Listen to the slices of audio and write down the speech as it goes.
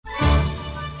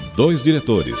Dois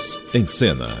diretores, em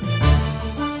cena.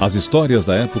 As histórias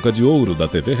da época de ouro da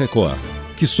TV Record,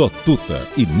 que só Tuta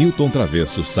e Nilton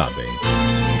Travesso sabem.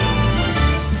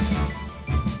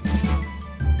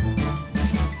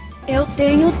 Eu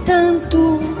tenho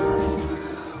tanto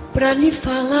pra lhe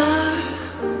falar,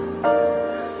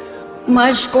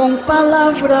 mas com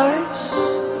palavras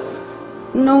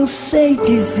não sei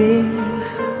dizer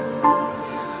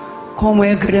como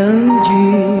é grande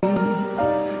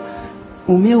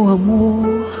o meu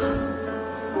amor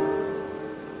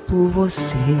por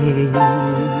você.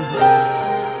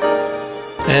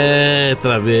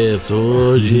 Travesso,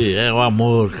 hoje é o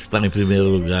amor que está em primeiro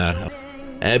lugar.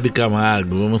 Hebe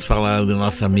Camargo, vamos falar de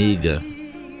nossa amiga.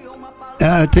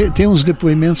 Tem uns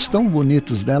depoimentos tão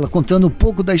bonitos dela, contando um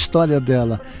pouco da história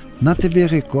dela na TV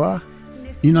Record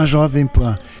e na Jovem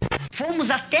Pan.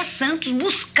 Fomos até Santos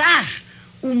buscar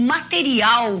o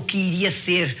material que iria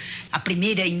ser a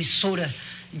primeira emissora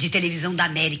de televisão da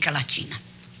América Latina.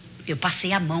 Eu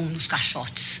passei a mão nos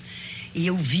caixotes e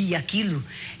eu vi aquilo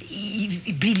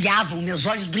e brilhavam, meus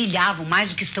olhos brilhavam mais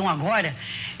do que estão agora,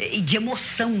 de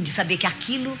emoção de saber que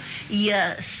aquilo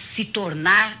ia se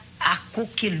tornar a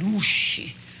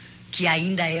coqueluche, que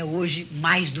ainda é hoje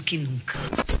mais do que nunca.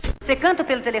 Você canta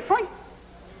pelo telefone?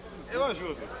 Eu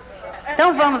ajudo.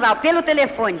 Então vamos lá, pelo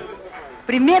telefone.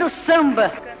 Primeiro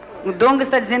samba. O Donga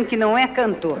está dizendo que não é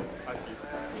cantor.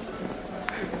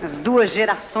 As duas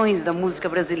gerações da música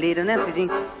brasileira, né,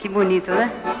 Cidinho? Que bonito,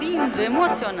 né? Lindo,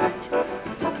 emocionante.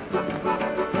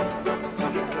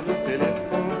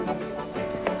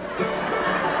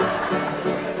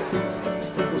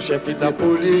 O chefe da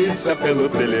polícia pelo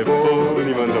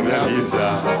telefone mandou me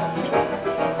avisar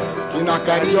que na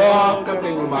Carioca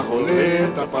tem uma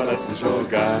roleta para se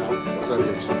jogar. Outra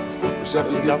vez. O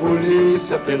chefe da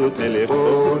polícia pelo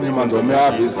telefone mandou me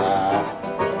avisar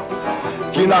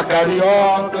que na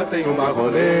Carioca tem uma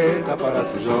roleta para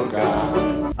se jogar.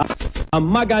 A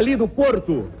Magali do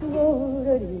Porto.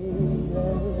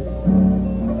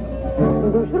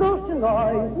 Dos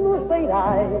roxinóis nos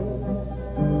beirais,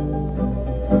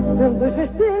 dos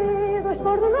vestidos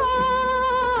cor-de-rosa,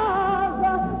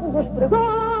 dos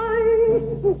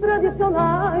pregões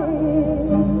tradicionais.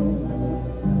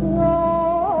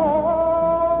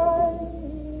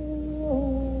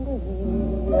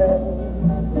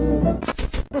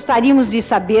 Gostaríamos de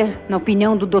saber, na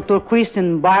opinião do Dr.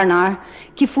 Christian Barnard,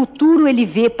 que futuro ele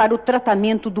vê para o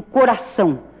tratamento do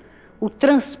coração, o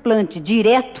transplante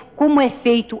direto, como é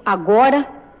feito agora,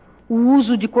 o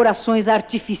uso de corações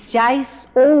artificiais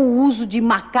ou o uso de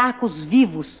macacos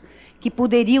vivos, que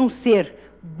poderiam ser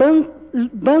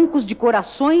bancos de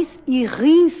corações e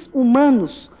rins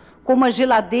humanos, como as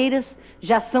geladeiras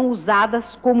já são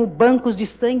usadas como bancos de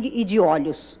sangue e de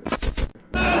óleos.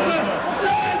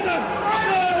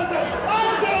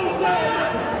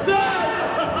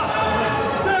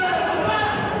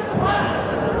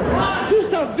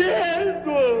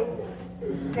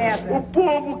 O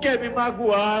povo quer me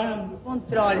magoar.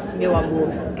 Controle-se, meu amor.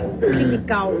 Fique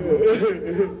calmo.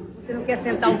 Você não quer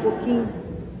sentar um pouquinho?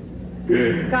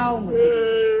 Calma.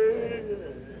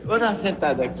 Vou dar uma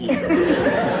sentada aqui.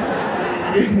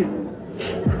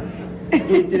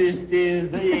 Que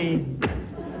tristeza, hein?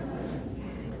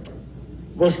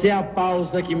 Você é a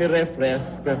pausa que me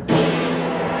refresca.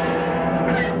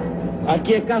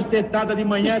 Aqui é cacetada de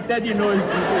manhã até de noite.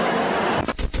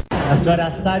 A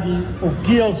senhora sabe o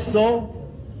que eu sou?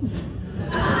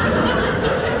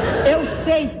 Eu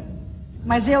sei,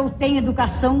 mas eu tenho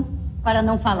educação para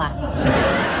não falar.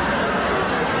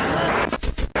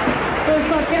 Eu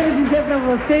só quero dizer para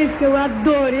vocês que eu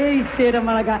adorei ser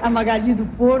a Magali do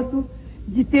Porto,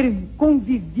 de ter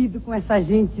convivido com essa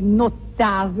gente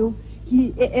notável,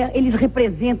 que eles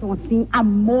representam, assim,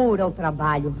 amor ao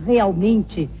trabalho.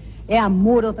 Realmente é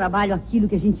amor ao trabalho aquilo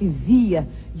que a gente via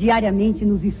diariamente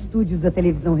nos estúdios da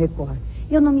televisão Record.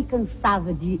 Eu não me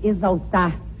cansava de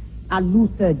exaltar a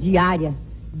luta diária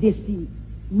desse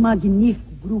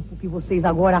magnífico grupo que vocês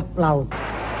agora aplaudem.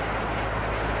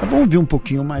 Vamos ouvir um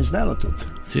pouquinho mais dela, Tuta?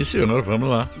 Sim, senhor, vamos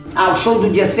lá. O show do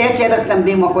dia 7 era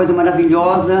também uma coisa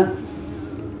maravilhosa.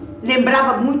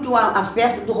 Lembrava muito a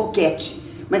festa do Roquete,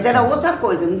 mas era outra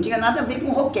coisa, não tinha nada a ver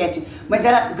com o Roquete, mas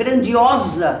era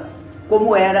grandiosa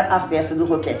como era a festa do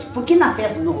Roquete. Porque na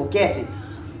festa do Roquete,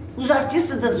 os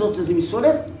artistas das outras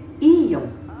emissoras iam.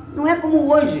 Não é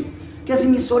como hoje, que as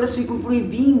emissoras ficam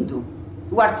proibindo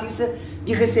o artista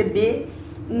de receber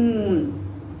um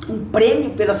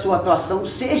prêmio pela sua atuação,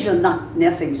 seja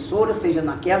nessa emissora, seja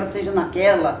naquela, seja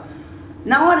naquela.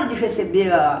 Na hora de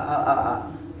receber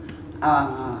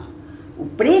o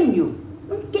prêmio,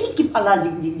 Não tem que falar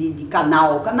de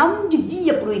canal. O canal não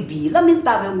devia proibir.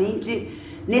 Lamentavelmente,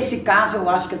 nesse caso, eu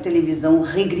acho que a televisão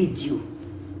regrediu.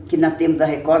 Que na tempo da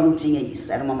Record não tinha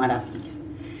isso. Era uma maravilha.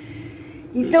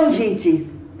 Então, gente,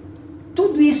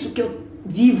 tudo isso que eu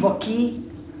vivo aqui,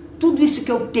 tudo isso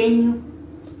que eu tenho,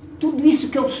 tudo isso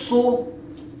que eu sou,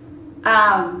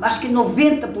 acho que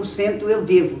 90% eu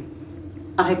devo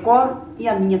à Record e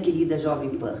à minha querida Jovem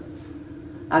Pan.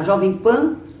 A Jovem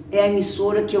Pan é a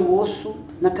emissora que eu ouço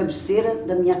na cabeceira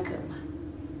da minha cama.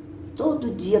 Todo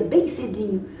dia, bem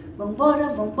cedinho. Vambora,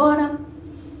 vambora,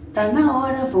 tá na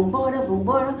hora, vambora,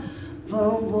 vambora,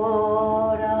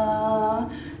 vambora.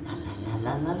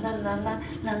 Lá, lá, lá, lá, lá,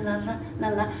 lá, lá, lá,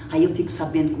 lá. Aí eu fico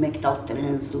sabendo como é que tá o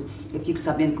trânsito, eu fico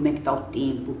sabendo como é que tá o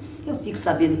tempo, eu fico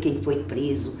sabendo quem foi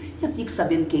preso, eu fico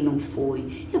sabendo quem não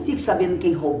foi, eu fico sabendo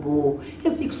quem roubou,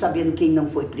 eu fico sabendo quem não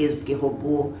foi preso porque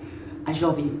roubou. A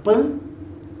Jovem Pan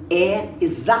é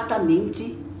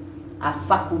exatamente a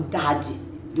faculdade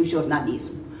do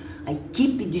jornalismo. A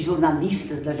equipe de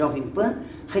jornalistas da Jovem Pan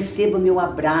receba meu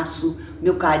abraço,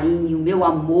 meu carinho, meu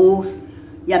amor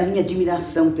e a minha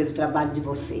admiração pelo trabalho de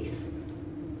vocês.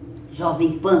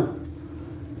 Jovem Pan,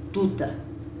 Tuta,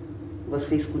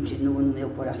 vocês continuam no meu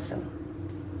coração.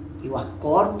 Eu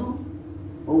acordo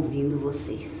ouvindo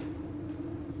vocês.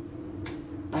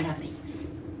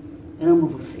 Parabéns. Amo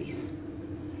vocês.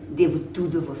 Devo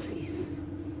tudo a vocês.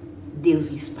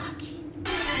 Deus lhes pague.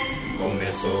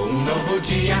 Começou um novo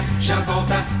dia, já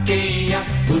volta quem ia,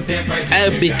 o tempo é de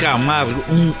Hebe Camargo,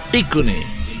 um ícone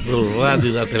do rádio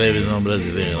e da televisão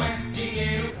brasileira.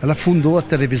 Ela fundou a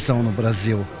televisão no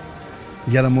Brasil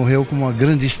e ela morreu como uma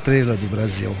grande estrela do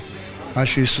Brasil.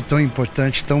 Acho isso tão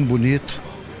importante, tão bonito.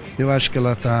 Eu acho que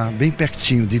ela está bem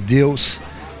pertinho de Deus,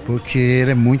 porque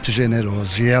Ele é muito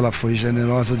generoso e ela foi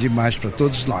generosa demais para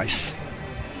todos nós.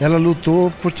 Ela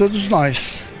lutou por todos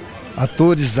nós,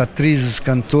 atores, atrizes,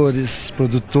 cantores,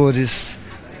 produtores,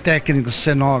 técnicos,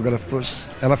 cenógrafos.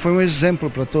 Ela foi um exemplo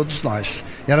para todos nós.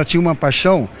 Ela tinha uma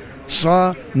paixão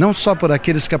não só por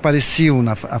aqueles que apareciam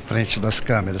à frente das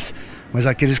câmeras, mas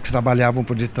aqueles que trabalhavam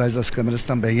por detrás das câmeras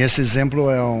também. Esse exemplo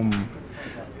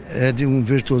é de um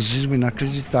virtuosismo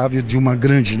inacreditável, de uma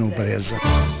grande nobreza.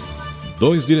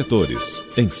 2 diretores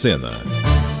em cena.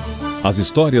 As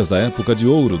histórias da época de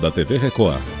ouro da TV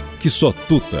Record, que só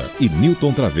Tuta e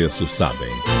Nilton Travesso sabem.